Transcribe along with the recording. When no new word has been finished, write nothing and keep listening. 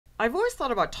I've always thought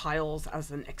about tiles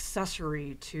as an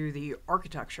accessory to the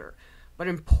architecture, but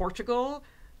in Portugal,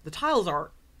 the tiles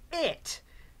are it.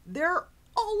 They're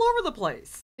all over the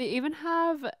place. They even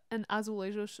have an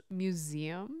Azulejo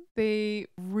museum. They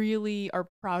really are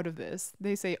proud of this.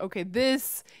 They say, okay,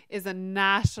 this is a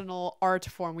national art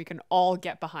form we can all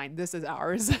get behind. This is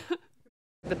ours.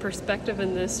 The perspective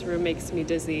in this room makes me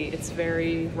dizzy. It's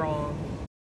very wrong.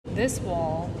 This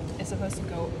wall is supposed to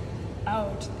go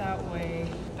out that way,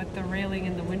 but the railing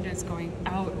in the window is going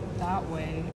out that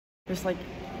way. There's like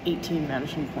 18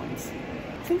 vanishing points.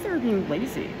 I think they're being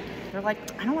lazy. They're like,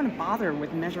 I don't want to bother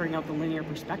with measuring out the linear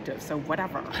perspective, so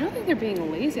whatever. I don't think they're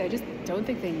being lazy. I just don't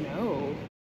think they know.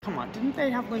 Come on, didn't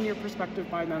they have linear perspective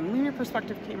by then? Linear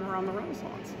perspective came around the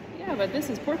Renaissance. Yeah, but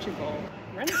this is Portugal.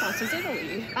 Renaissance is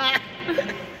Italy.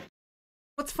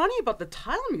 What's funny about the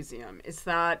Tile Museum is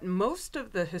that most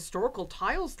of the historical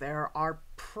tiles there are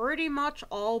pretty much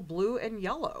all blue and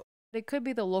yellow. They could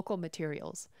be the local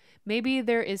materials. Maybe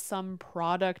there is some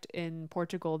product in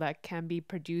Portugal that can be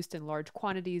produced in large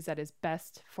quantities that is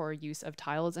best for use of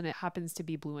tiles, and it happens to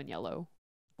be blue and yellow.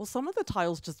 Well, some of the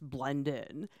tiles just blend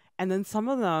in, and then some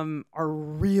of them are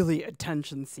really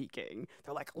attention-seeking.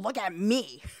 They're like, look at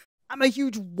me. I'm a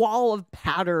huge wall of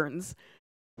patterns.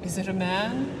 Is it a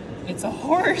man? It's a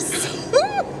horse.